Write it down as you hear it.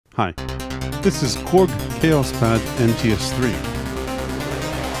Hi, this is KORG KAOSS PAD NTS-3.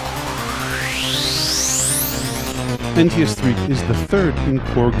 NTS-3 is the third in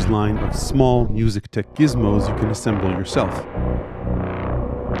KORG's line of small music tech gizmos you can assemble yourself.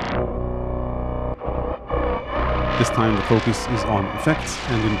 This time the focus is on effects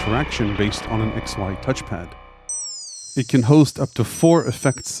and interaction based on an XY touchpad. It can host up to 4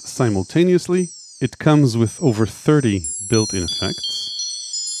 effects simultaneously. It comes with over 30 built-in effects.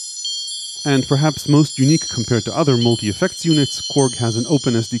 And perhaps most unique compared to other multi-effects units, KORG has an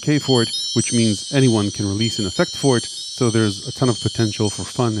open SDK for it, which means anyone can release an effect for it, so there's a ton of potential for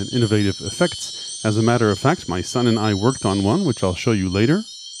fun and innovative effects. As a matter of fact, my son and I worked on one, which I'll show you later.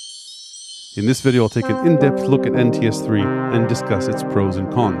 In this video, I'll take an in-depth look at NTS-3 and discuss its pros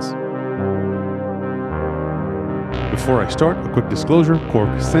and cons. Before I start, a quick disclosure,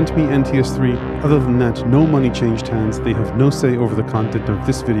 KORG sent me NTS-3. Other than that, no money changed hands, they have no say over the content of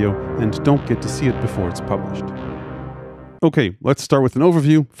this video, and don't get to see it before it's published. Okay, let's start with an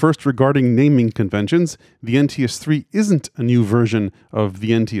overview. First, regarding naming conventions, the NTS-3 isn't a new version of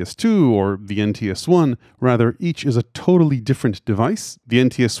the NTS-2 or the NTS-1, rather each is a totally different device. The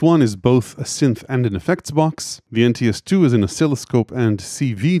NTS-1 is both a synth and an effects box, the NTS-2 is an oscilloscope and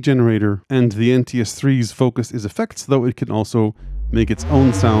CV generator, and the NTS-3's focus is effects, though it can also make its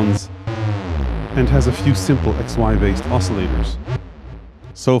own sounds, and has a few simple XY-based oscillators.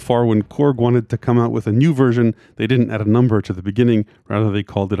 So far, when KORG wanted to come out with a new version, they didn't add a number to the beginning, rather they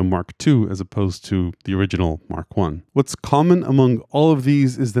called it a Mark II as opposed to the original Mark I. What's common among all of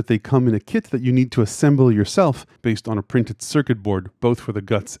these is that they come in a kit that you need to assemble yourself based on a printed circuit board, both for the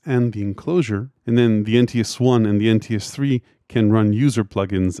guts and the enclosure. And then the NTS-1 and the NTS-3 can run user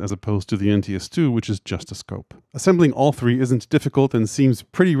plugins as opposed to the NTS-2, which is just a scope. Assembling all three isn't difficult and seems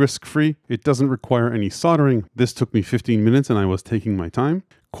pretty risk-free. It doesn't require any soldering. This took me 15 minutes and I was taking my time.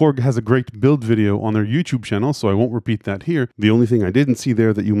 KORG has a great build video on their YouTube channel, so I won't repeat that here. The only thing I didn't see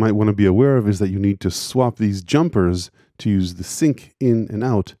there that you might want to be aware of is that you need to swap these jumpers to use the sync in and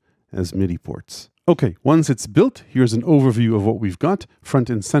out as MIDI ports. Okay, once it's built, here's an overview of what we've got. Front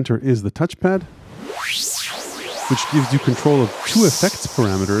and center is the touchpad, which gives you control of 2 effects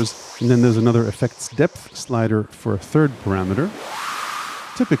parameters, and then there's another effects depth slider for a third parameter,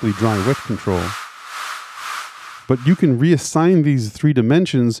 typically dry-wet control. But you can reassign these 3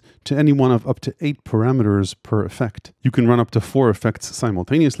 dimensions to any one of up to 8 parameters per effect. You can run up to 4 effects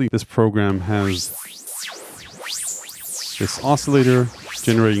simultaneously. This program has this oscillator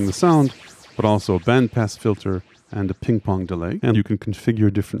generating the sound, but also a bandpass filter and a ping-pong delay. And you can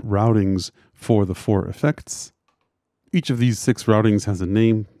configure different routings for the 4 effects. Each of these 6 routings has a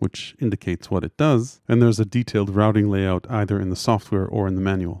name, which indicates what it does, and there's a detailed routing layout either in the software or in the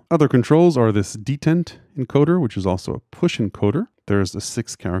manual. Other controls are this detent encoder, which is also a push encoder. There's a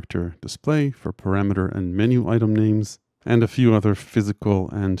 6-character display for parameter and menu item names, and a few other physical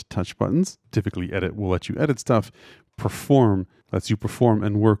and touch buttons. Typically edit will let you edit stuff. Perform lets you perform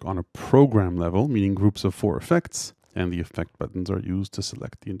and work on a program level, meaning groups of 4 effects. And the effect buttons are used to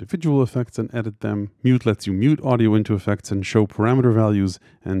select the individual effects and edit them. Mute lets you mute audio into effects and show parameter values,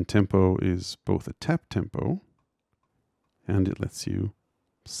 and tempo is both a tap tempo, and it lets you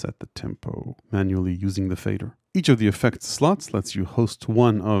set the tempo manually using the fader. Each of the effects slots lets you host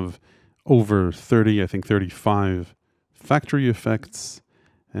one of over 30, I think 35 factory effects,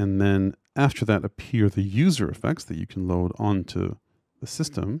 and then after that appear the user effects that you can load onto the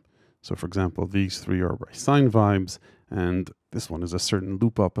system. So for example, these 3 are by SineVibes, and this one is a certain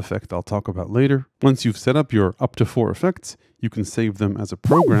Loopop effect I'll talk about later. Once you've set up your up to 4 effects, you can save them as a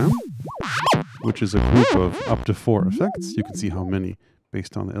program, which is a group of up to 4 effects. You can see how many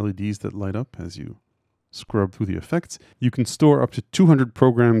based on the LEDs that light up as you scrub through the effects. You can store up to 200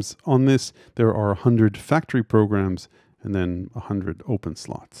 programs on this. There are 100 factory programs and then 100 open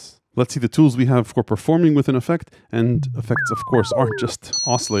slots. Let's see the tools we have for performing with an effect, and effects, of course, aren't just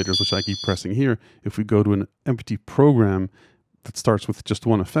oscillators, which I keep pressing here. If we go to an empty program that starts with just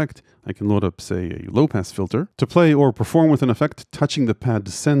one effect, I can load up, say, a low-pass filter. To play or perform with an effect, touching the pad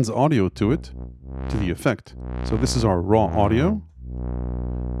sends audio to it, to the effect. So this is our raw audio,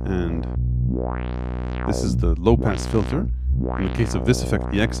 and this is the low-pass filter. In the case of this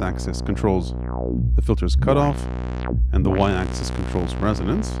effect, the x-axis controls the filter's cutoff, and the y-axis controls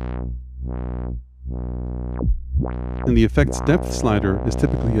resonance. And the effect's depth slider is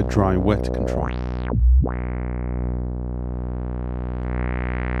typically a dry-wet control.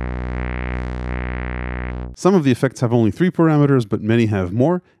 Some of the effects have only 3 parameters, but many have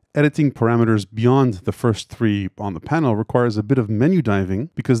more. Editing parameters beyond the first 3 on the panel requires a bit of menu diving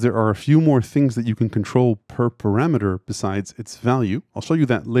because there are a few more things that you can control per parameter besides its value. I'll show you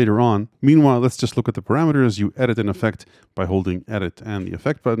that later on. Meanwhile, let's just look at the parameters. You edit an effect by holding Edit and the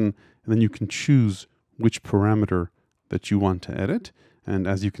Effect button, and then you can choose which parameter that you want to edit. And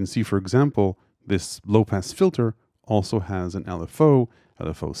as you can see, for example, this low-pass filter also has an LFO,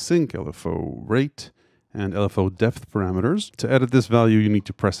 LFO sync, LFO rate, and LFO depth parameters. To edit this value, you need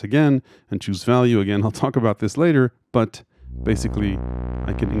to press again and choose value. Again, I'll talk about this later, but basically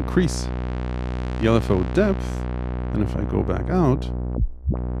I can increase the LFO depth, and if I go back out,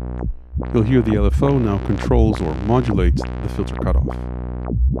 you'll hear the LFO now controls or modulates the filter cutoff.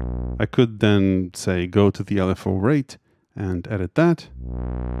 I could then say go to the LFO rate and edit that.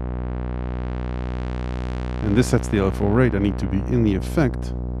 And this sets the LFO rate. I need to be in the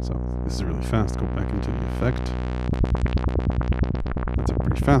effect. So this is really fast. Go back into the effect. That's a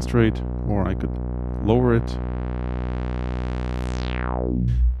pretty fast rate. Or I could lower it.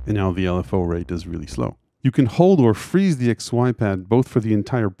 And now the LFO rate is really slow. You can hold or freeze the XY pad both for the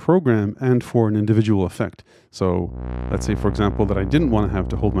entire program and for an individual effect. So let's say, for example, that I didn't want to have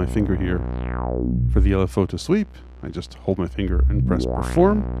to hold my finger here for the LFO to sweep. I just hold my finger and press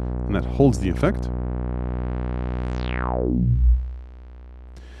perform, and that holds the effect.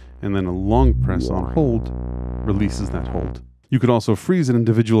 And then a long press on hold releases that hold. You could also freeze an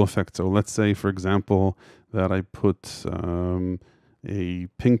individual effect. So let's say, for example, that I put a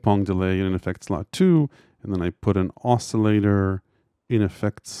ping pong delay in effect slot 2, and then I put an oscillator in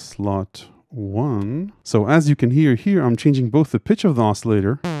effect slot 1. So as you can hear here, I'm changing both the pitch of the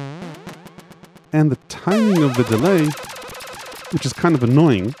oscillator and the timing of the delay, which is kind of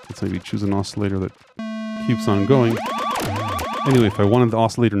annoying. Let's maybe choose an oscillator that keeps on going. Anyway, if I wanted the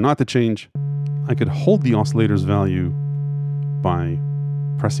oscillator not to change, I could hold the oscillator's value by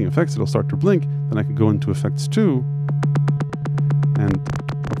pressing effects. It'll start to blink. Then I could go into effects 2 and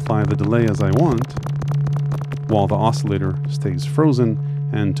apply the delay as I want while the oscillator stays frozen.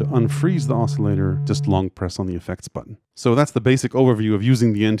 And to unfreeze the oscillator, just long press on the effects button. So that's the basic overview of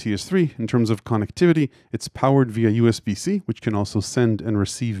using the NTS-3. In terms of connectivity, it's powered via USB-C, which can also send and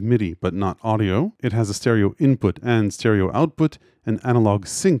receive MIDI, but not audio. It has a stereo input and stereo output, an analog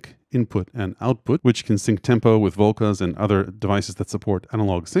sync input and output, which can sync tempo with Volcas and other devices that support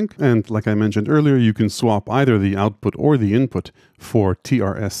analog sync. And like I mentioned earlier, you can swap either the output or the input for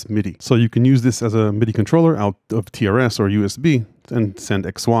TRS MIDI. So you can use this as a MIDI controller out of TRS or USB and send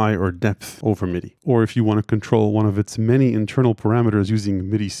XY or depth over MIDI. Or if you want to control one of its many internal parameters using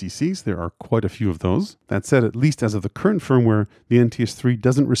MIDI CCs, there are quite a few of those. That said, at least as of the current firmware, the NTS-3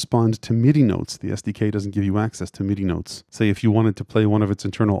 doesn't respond to MIDI notes. The SDK doesn't give you access to MIDI notes. Say if you wanted to play one of its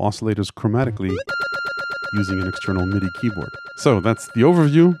internal oscillators chromatically using an external MIDI keyboard. So that's the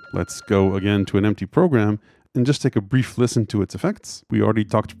overview. Let's go again to an empty program and just take a brief listen to its effects. We already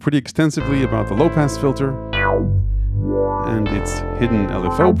talked pretty extensively about the low-pass filter and its hidden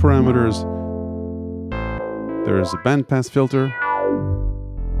LFO parameters. There's a bandpass filter,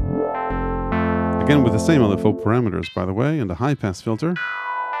 again with the same LFO parameters, by the way, and a high-pass filter.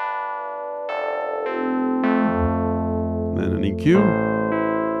 And then an EQ.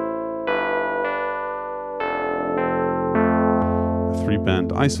 A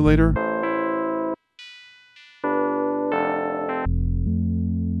 3-band isolator.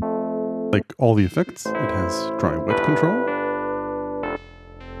 Like all the effects, it has dry-wet control.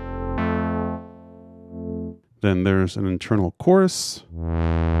 Then there's an internal chorus.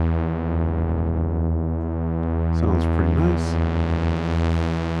 Sounds pretty nice.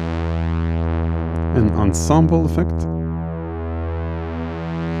 An ensemble effect.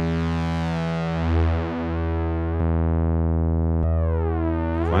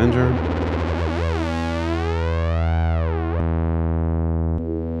 Flanger.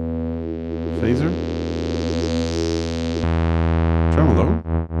 Phaser, tremolo,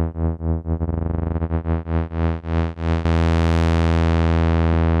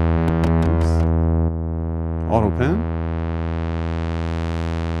 auto pan,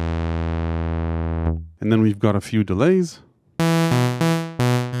 and then we've got a few delays.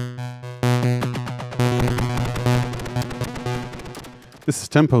 This is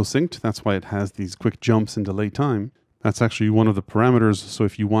tempo synced, that's why it has these quick jumps in delay time. That's actually one of the parameters, so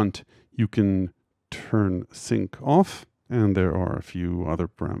if you want, you can turn sync off, and there are a few other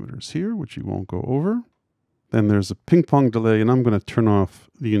parameters here, which we won't go over. Then there's a ping pong delay, and I'm going to turn off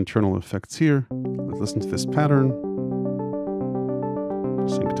the internal effects here. Let's listen to this pattern.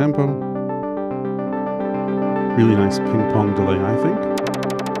 Sync tempo. Really nice ping pong delay, I think.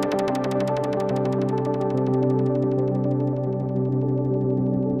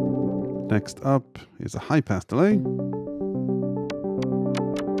 Next up is a high pass delay. And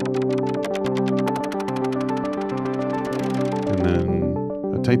then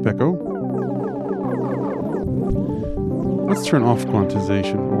a tape echo. Let's turn off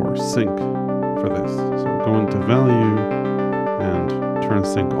quantization or sync for this. So go into value and turn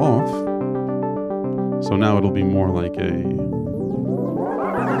sync off. So now it'll be more like a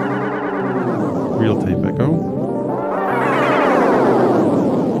real tape echo.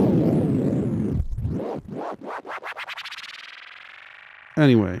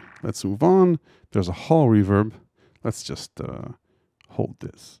 Anyway, let's move on. There's a Hall reverb. Let's just hold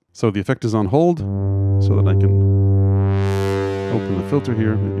this. So the effect is on hold so that I can open the filter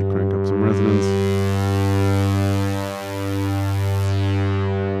here, maybe crank up some resonance.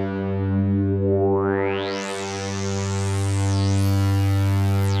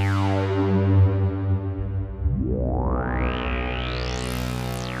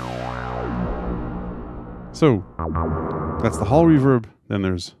 So that's the hall reverb. Then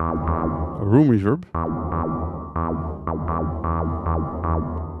there's a room reverb.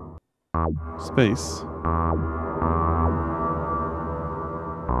 Space.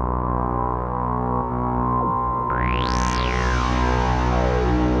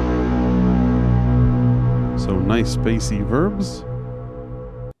 So nice spacey verbs.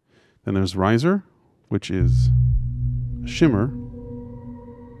 Then there's riser, which is a shimmer.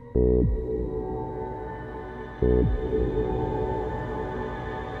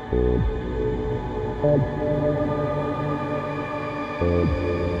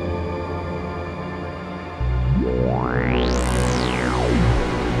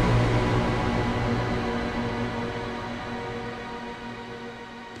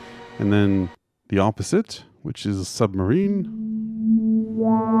 And then the opposite, which is a submarine.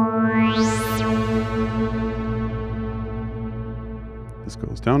 This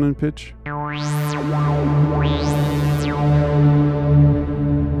goes down in pitch.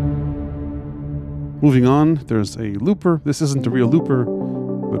 Moving on, there's a looper. This isn't a real looper,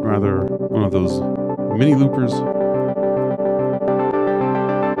 but rather one of those mini loopers.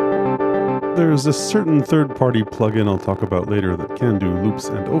 There's a certain third-party plugin I'll talk about later that can do loops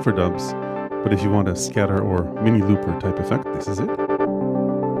and overdubs, but if you want a scatter or mini looper type effect, this is it.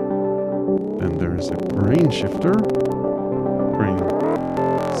 Then there's a grain shifter. Grain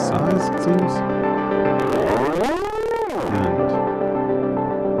size, it seems. And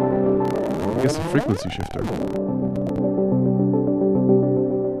I guess a frequency shifter.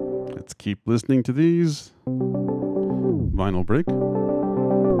 Let's keep listening to these. Vinyl break.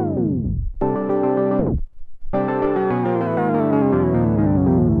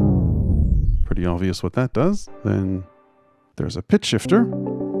 Pretty obvious what that does. Then there's a pitch shifter.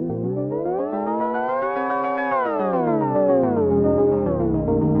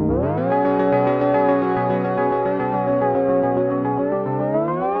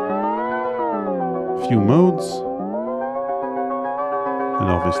 Few modes, and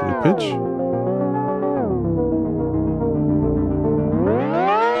obviously pitch.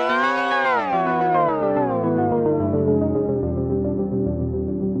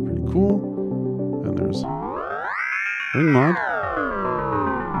 Pretty cool. And there's ring mod,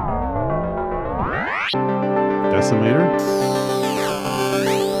 decimator,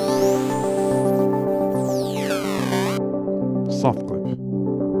 soft clip.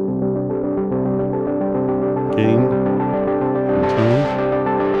 Gain, tone,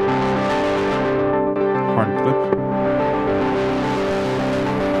 hard clip,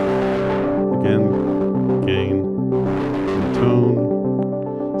 again, gain, and tone,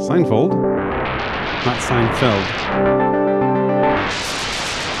 Sinefold, not Seinfeld.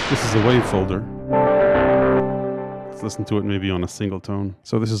 This is a wave folder. Let's listen to it maybe on a single tone.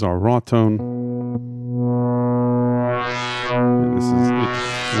 So this is our raw tone, and this is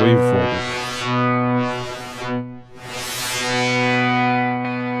its wave folder.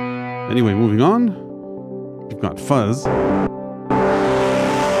 Anyway, moving on, we've got fuzz.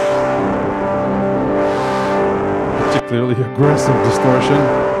 Particularly aggressive distortion.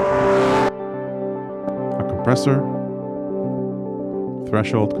 A compressor.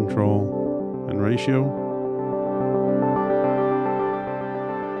 Threshold control and ratio.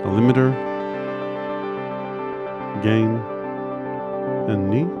 A limiter. Gain. And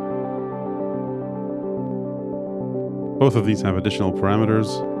knee. Both of these have additional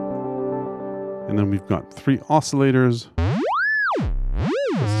parameters. And then we've got 3 oscillators, a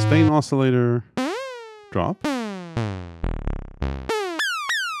sustain oscillator, drop,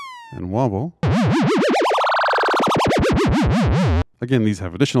 and wobble. Again, these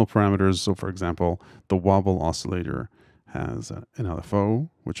have additional parameters. So for example, the wobble oscillator has an LFO,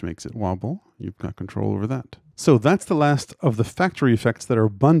 which makes it wobble. You've got control over that. So that's the last of the factory effects that are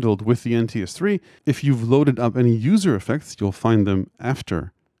bundled with the NTS-3. If you've loaded up any user effects, you'll find them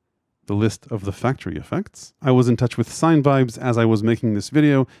after the list of the factory effects. I was in touch with SineVibes as I was making this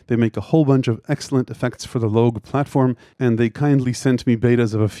video. They make a whole bunch of excellent effects for the Logue platform, and they kindly sent me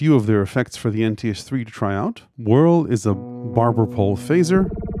betas of a few of their effects for the NTS-3 to try out. Whirl is a barber pole phaser.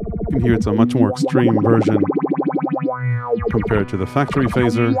 You can hear it's a much more extreme version compared to the factory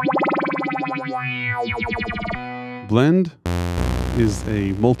phaser. Blend is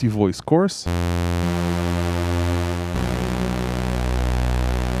a multi-voice chorus.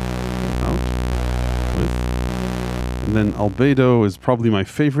 And then Albedo is probably my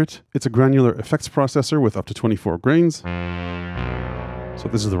favorite. It's a granular effects processor with up to 24 grains. So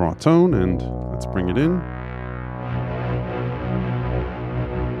this is the raw tone, and let's bring it in.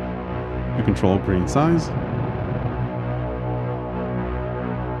 You control grain size.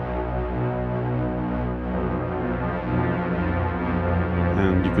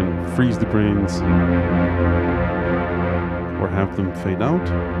 And you can freeze the grains or have them fade out.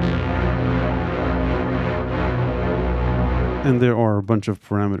 And there are a bunch of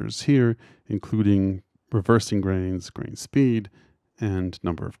parameters here, including reversing grains, grain speed, and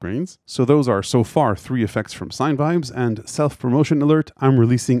number of grains. So those are so far 3 effects from SineVibes, and self-promotion alert, I'm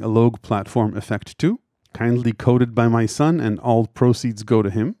releasing a Logue platform effect too, kindly coded by my son, and all proceeds go to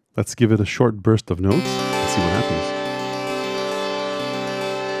him. Let's give it a short burst of notes and see what happens.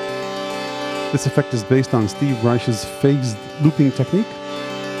 This effect is based on Steve Reich's phased looping technique,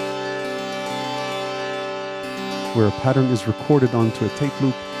 where a pattern is recorded onto a tape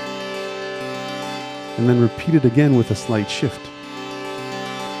loop and then repeated again with a slight shift.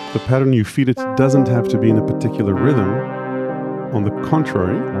 The pattern you feed it doesn't have to be in a particular rhythm. On the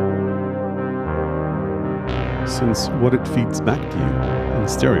contrary, since what it feeds back to you in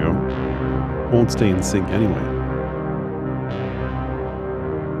stereo won't stay in sync anyway.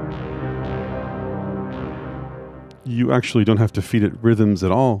 You actually don't have to feed it rhythms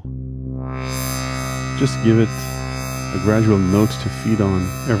at all. Just give it a gradual note to feed on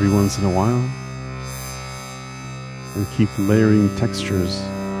every once in a while, and keep layering textures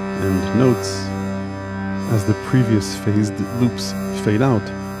and notes as the previous phased loops fade out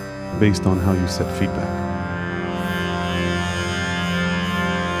based on how you set feedback.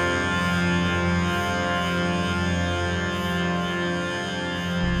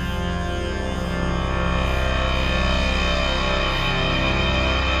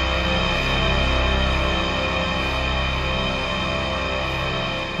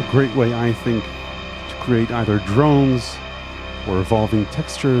 A great way, I think, to create either drones or evolving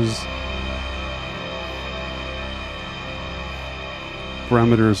textures.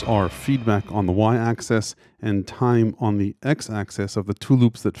 Parameters are feedback on the y-axis and time on the x-axis of the 2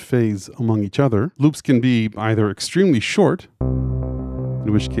 loops that phase among each other. Loops can be either extremely short,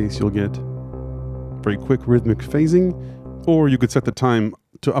 in which case you'll get very quick rhythmic phasing, or you could set the time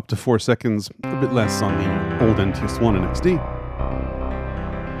to up to 4 seconds, a bit less on the old NTS-1 and XD.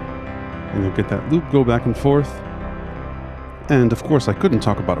 And you'll get that loop go back and forth. And of course, I couldn't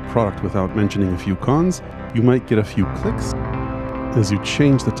talk about a product without mentioning a few cons. You might get a few clicks as you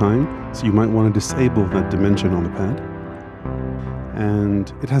change the time, so you might want to disable that dimension on the pad.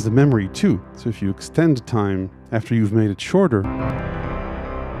 And it has a memory too, so if you extend time after you've made it shorter,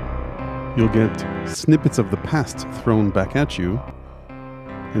 you'll get snippets of the past thrown back at you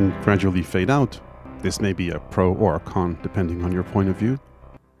and gradually fade out. This may be a pro or a con, depending on your point of view.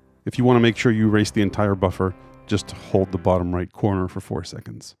 If you want to make sure you erase the entire buffer, just hold the bottom right corner for 4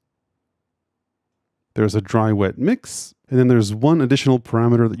 seconds. There's a dry-wet mix, and then there's one additional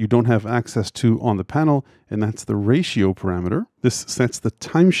parameter that you don't have access to on the panel, and that's the ratio parameter. This sets the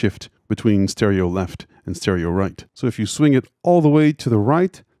time shift between stereo left and stereo right. So if you swing it all the way to the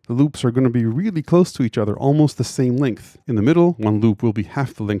right, the loops are going to be really close to each other, almost the same length. In the middle, one loop will be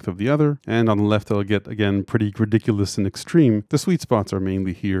half the length of the other, and on the left it'll get, again, pretty ridiculous and extreme. The sweet spots are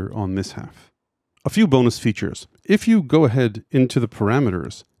mainly here on this half. A few bonus features. If you go ahead into the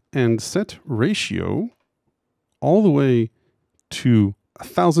parameters and set ratio all the way to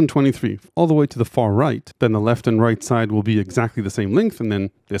 1023, all the way to the far right, then the left and right side will be exactly the same length, and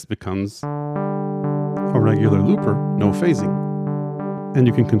then this becomes a regular looper, no phasing. And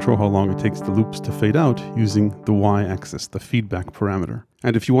you can control how long it takes the loops to fade out using the y-axis, the feedback parameter.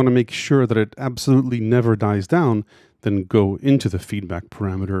 And if you want to make sure that it absolutely never dies down, then go into the feedback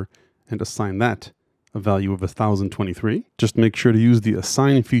parameter and assign that a value of 1023. Just make sure to use the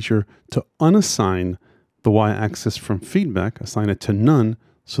assign feature to unassign the y-axis from feedback, assign it to none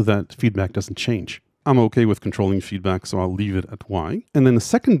so that feedback doesn't change. I'm okay with controlling feedback, so I'll leave it at Y. And then the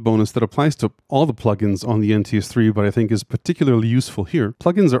second bonus that applies to all the plugins on the NTS-3, but I think is particularly useful here.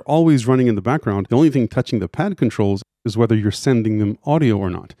 Plugins are always running in the background. The only thing touching the pad controls is whether you're sending them audio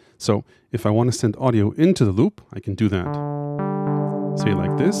or not. So if I want to send audio into the loop, I can do that. Say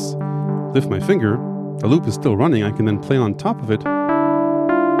like this, lift my finger, the loop is still running, I can then play on top of it,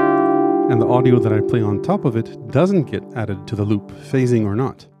 and the audio that I play on top of it doesn't get added to the loop, phasing or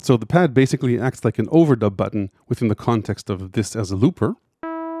not. So the pad basically acts like an overdub button within the context of this as a looper.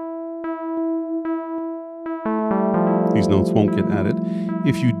 These notes won't get added.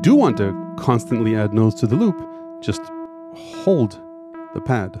 If you do want to constantly add notes to the loop, just hold the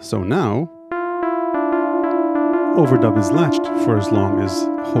pad. So now, overdub is latched for as long as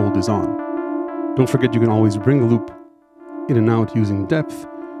hold is on. Don't forget you can always bring the loop in and out using depth,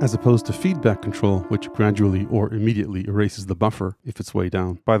 as opposed to feedback control, which gradually or immediately erases the buffer if it's way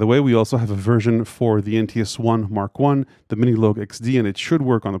down. By the way, we also have a version for the NTS-1 Mark I, the Mini Logue XD, and it should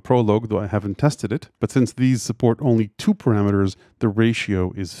work on the Pro Logue, though I haven't tested it. But since these support only 2 parameters, the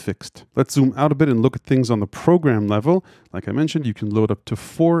ratio is fixed. Let's zoom out a bit and look at things on the program level. Like I mentioned, you can load up to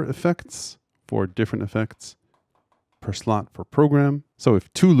 4 effects, 4 different effects per slot per program. So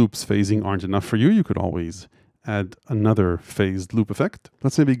if 2 loops phasing aren't enough for you, you could always add another phased loop effect.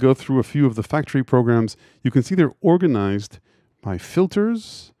 Let's maybe go through a few of the factory programs. You can see they're organized by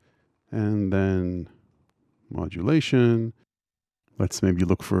filters and then modulation. Let's maybe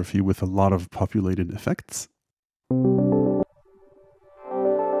look for a few with a lot of populated effects.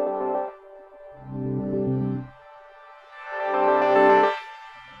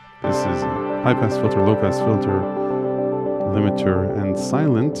 This is a high pass filter, low pass filter, limiter, and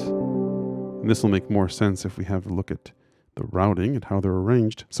silent. And this will make more sense if we have a look at the routing and how they're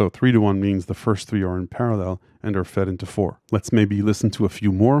arranged. So 3-to-1 means the first 3 are in parallel and are fed into 4. Let's maybe listen to a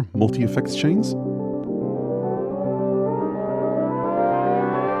few more multi-effects chains.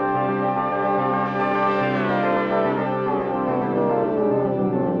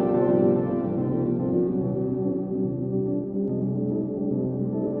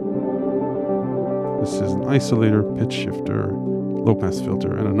 This is an isolator, pitch shifter, low pass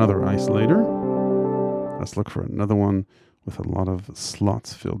filter, and another isolator. Let's look for another one with a lot of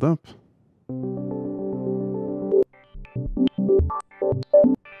slots filled up.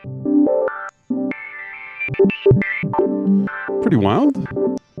 Pretty wild.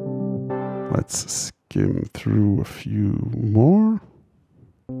 Let's skim through a few more.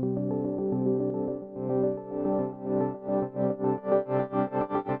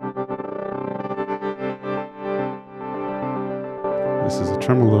 This is a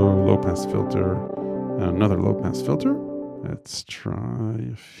tremolo low pass filter and another low pass filter. Let's try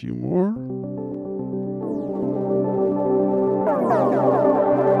a few more.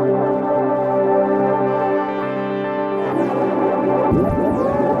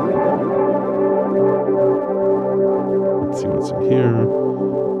 Let's see what's in here.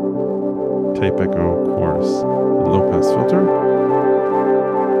 Tape echo, chorus, and low pass filter.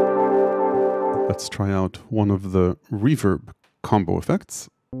 Let's try out one of the reverb combo effects.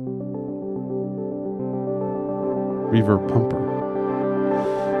 Reverb pumper.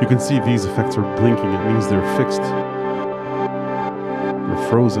 You can see these effects are blinking. It means they're fixed. They're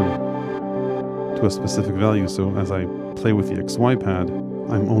frozen to a specific value. So as I play with the XY pad,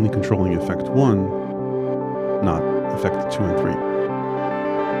 I'm only controlling effect 1, not effect 2 and 3.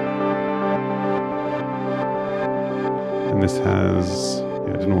 And this has,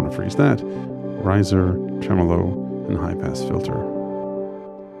 I didn't want to freeze that, riser, tremolo, and high pass filter.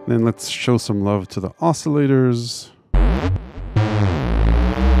 Then let's show some love to the oscillators.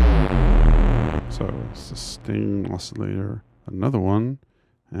 So sustain oscillator, another one,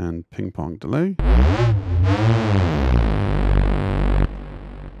 and ping pong delay.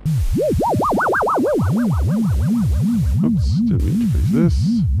 Oops, didn't mean to freeze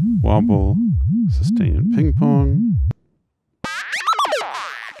this. Wobble, sustain and ping pong.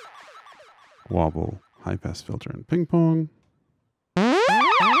 Wobble, high pass filter and ping pong.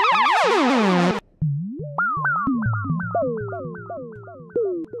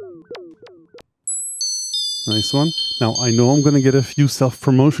 Nice one. Now I know I'm going to get a few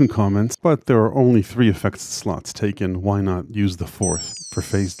self-promotion comments, but there are only 3 effects slots taken. Why not use the 4th for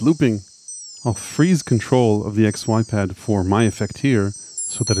phased looping? I'll freeze control of the XY pad for my effect here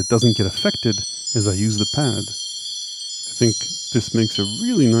so that it doesn't get affected as I use the pad. I think this makes a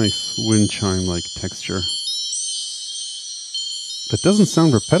really nice wind chime-like texture that doesn't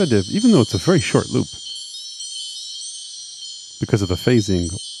sound repetitive, even though it's a very short loop, because of the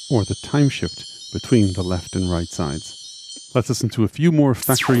phasing or the time shift between the left and right sides. Let's listen to a few more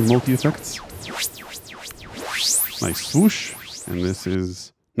factory multi-effects. Nice swoosh. And this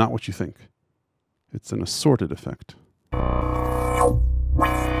is not what you think. It's an assorted effect.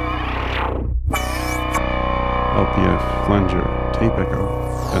 LPF, flanger, tape echo,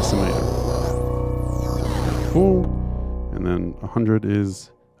 decimator. Cool. And then 100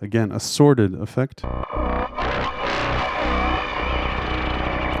 is, again, a sorted effect.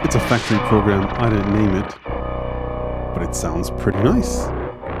 It's a factory program. I didn't name it, but it sounds pretty nice.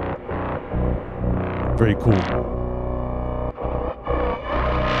 Very cool.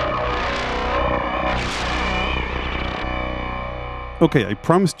 Okay, I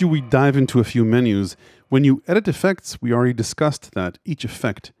promised you we'd dive into a few menus. When you edit effects, we already discussed that each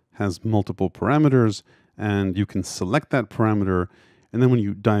effect has multiple parameters, and you can select that parameter. And then when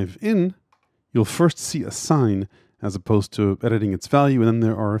you dive in, you'll first see a sign as opposed to editing its value. And then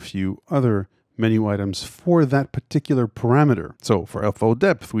there are a few other menu items for that particular parameter. So for LFO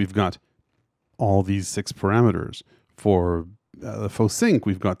depth, we've got all these 6 parameters. For LFO sync,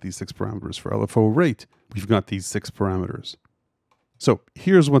 we've got these 6 parameters. For LFO rate, we've got these 6 parameters. So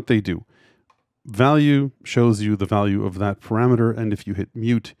here's what they do. Value shows you the value of that parameter, and if you hit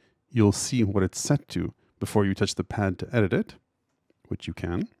mute, you'll see what it's set to before you touch the pad to edit it, which you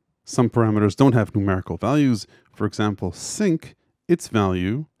can. Some parameters don't have numerical values. For example, sync, its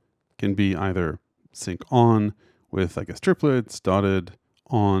value can be either sync on with, I guess, triplets, dotted,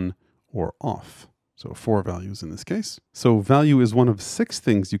 on, or off. So 4 values in this case. So value is one of 6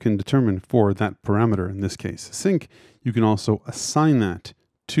 things you can determine for that parameter, in this case sync. You can also assign that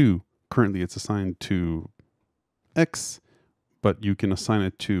to, currently it's assigned to X, but you can assign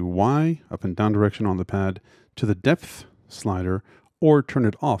it to Y, up and down direction on the pad, to the depth slider, or turn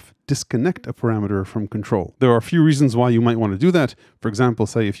it off, disconnect a parameter from control. There are a few reasons why you might want to do that. For example,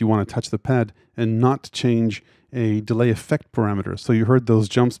 say if you want to touch the pad and not change a delay effect parameter. So you heard those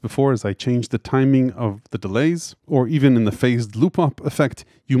jumps before as I changed the timing of the delays, or even in the phased loopop effect,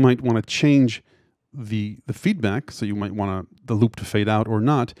 you might want to change the feedback. So you might want the loop to fade out or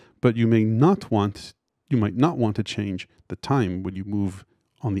not, but you might not want to change the time when you move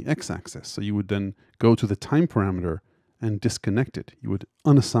on the x-axis. So you would then go to the time parameter and disconnect it. You would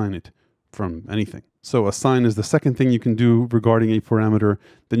unassign it from anything. So assign is the second thing you can do regarding a parameter.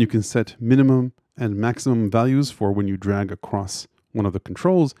 Then you can set minimum and maximum values for when you drag across one of the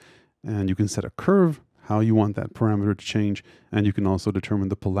controls. And you can set a curve, how you want that parameter to change. And you can also determine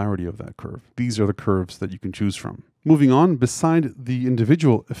the polarity of that curve. These are the curves that you can choose from. Moving on, beside the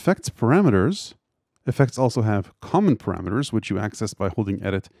individual effects parameters, effects also have common parameters, which you access by holding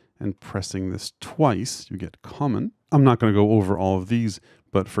edit and pressing this twice. You get common. I'm not going to go over all of these,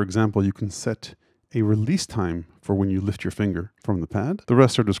 but for example, you can set a release time for when you lift your finger from the pad. The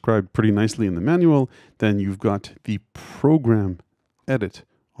rest are described pretty nicely in the manual. Then you've got the program edit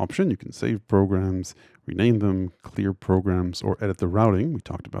option. You can save programs, rename them, clear programs, or edit the routing. We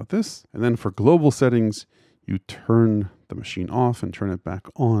talked about this. And then for global settings, you turn the machine off and turn it back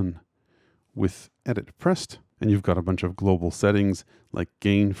on with edit pressed. And you've got a bunch of global settings like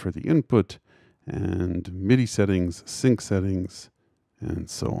gain for the input and MIDI settings, sync settings, and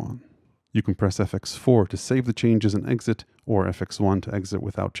so on. You can press FX4 to save the changes and exit, or FX1 to exit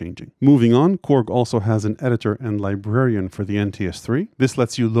without changing. Moving on, KORG also has an editor and librarian for the NTS-3. This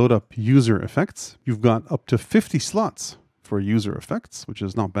lets you load up user effects. You've got up to 50 slots for user effects, which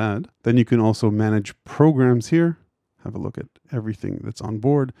is not bad. Then you can also manage programs here. Have a look at everything that's on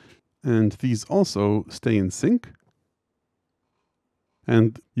board. And these also stay in sync.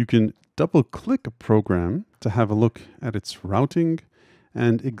 And you can double click a program to have a look at its routing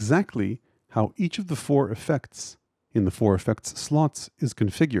and exactly how each of the 4 effects in the 4 effects slots is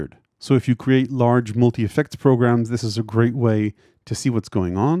configured. So if you create large multi-effects programs, this is a great way to see what's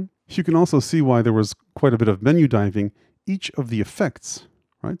going on. You can also see why there was quite a bit of menu diving. Each of the effects,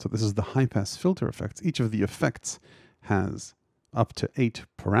 right? So this is the high pass filter effects. Each of the effects has up to 8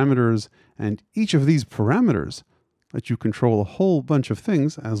 parameters, and each of these parameters let you control a whole bunch of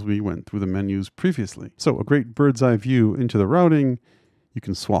things as we went through the menus previously. So a great bird's eye view into the routing. You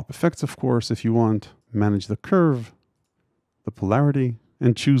can swap effects, of course, if you want, manage the curve, the polarity,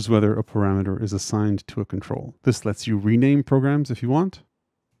 and choose whether a parameter is assigned to a control. This lets you rename programs if you want.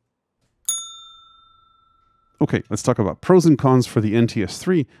 Okay, let's talk about pros and cons for the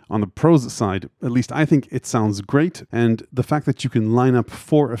NTS-3. On the pros side, at least I think it sounds great. And the fact that you can line up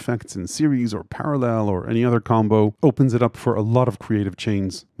 4 effects in series or parallel or any other combo opens it up for a lot of creative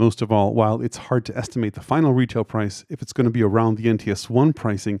chains. Most of all, while it's hard to estimate the final retail price, if it's going to be around the NTS-1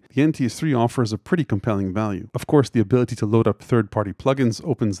 pricing, the NTS-3 offers a pretty compelling value. Of course, the ability to load up third-party plugins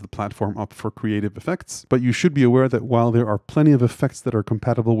opens the platform up for creative effects, but you should be aware that while there are plenty of effects that are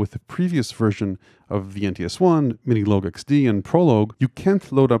compatible with the previous version of the NTS-1, NTS-1, Minilogue XD, and Prologue, you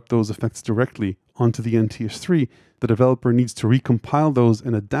can't load up those effects directly onto the NTS-3. The developer needs to recompile those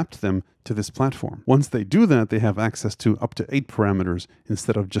and adapt them to this platform. Once they do that, they have access to up to 8 parameters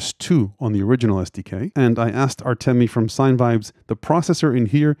instead of just 2 on the original SDK. And I asked Artemi from SineVibes, the processor in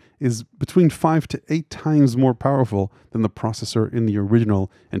here is between 5 to 8 times more powerful than the processor in the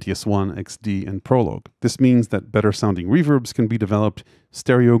original NTS-1, XD, and Prologue. This means that better sounding reverbs can be developed,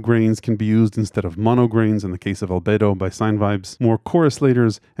 stereo grains can be used instead of mono grains in the case of Albedo by SineVibes, more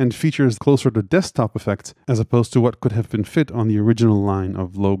oscillators, and features closer to desktop effects as opposed to what could have been fit on the original line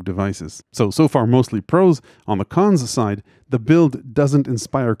of Logue devices. So far mostly pros. On the cons side, the build doesn't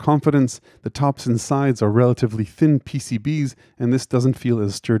inspire confidence, the tops and sides are relatively thin PCBs, and this doesn't feel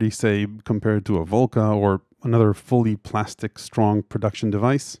as sturdy, say, compared to a Volca or another fully plastic strong production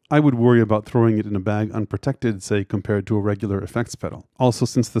device. I would worry about throwing it in a bag unprotected, say, compared to a regular effects pedal. Also,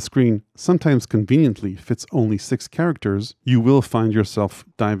 since the screen sometimes conveniently fits only 6 characters, you will find yourself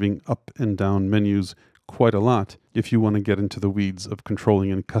diving up and down menus quite a lot if you want to get into the weeds of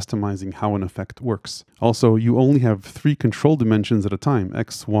controlling and customizing how an effect works. Also, you only have 3 control dimensions at a time,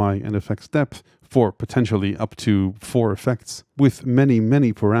 X, Y, and effects depth, for potentially up to 4 effects with many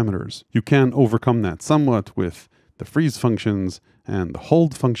parameters. You can overcome that somewhat with the freeze functions and the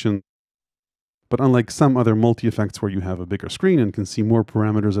hold function, but unlike some other multi-effects where you have a bigger screen and can see more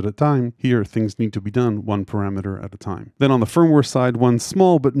parameters at a time, here things need to be done 1 parameter at a time. Then on the firmware side, one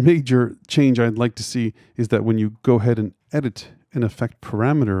small but major change I'd like to see is that when you go ahead and edit an effect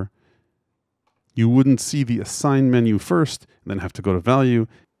parameter, you wouldn't see the assign menu first, and then have to go to value.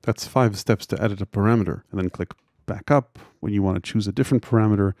 That's 5 steps to edit a parameter, and then click back up when you want to choose a different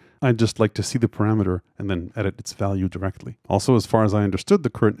parameter. I'd just like to see the parameter and then edit its value directly. Also, as far as I understood, the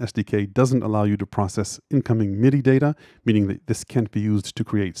current SDK doesn't allow you to process incoming MIDI data, meaning that this can't be used to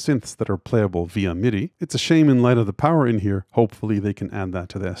create synths that are playable via MIDI. It's a shame in light of the power in here. Hopefully they can add that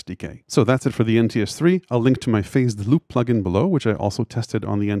to the SDK. So that's it for the NTS-3. I'll link to my Phased Loop plugin below, which I also tested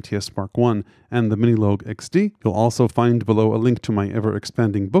on the NTS Spark 1 and the Minilogue XD. You'll also find below a link to my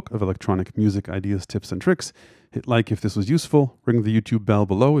ever-expanding book of electronic music ideas, tips, and tricks. Hit like if this was useful, ring the YouTube bell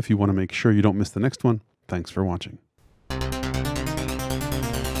below if you want to make sure you don't miss the next one. Thanks for watching.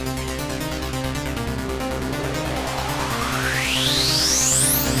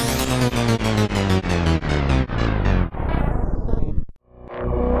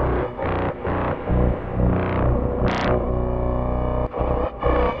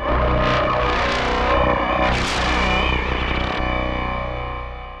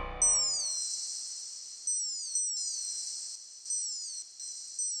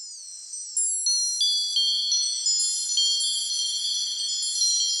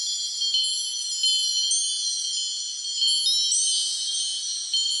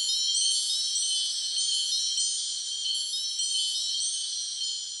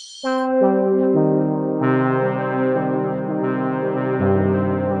 Thank you.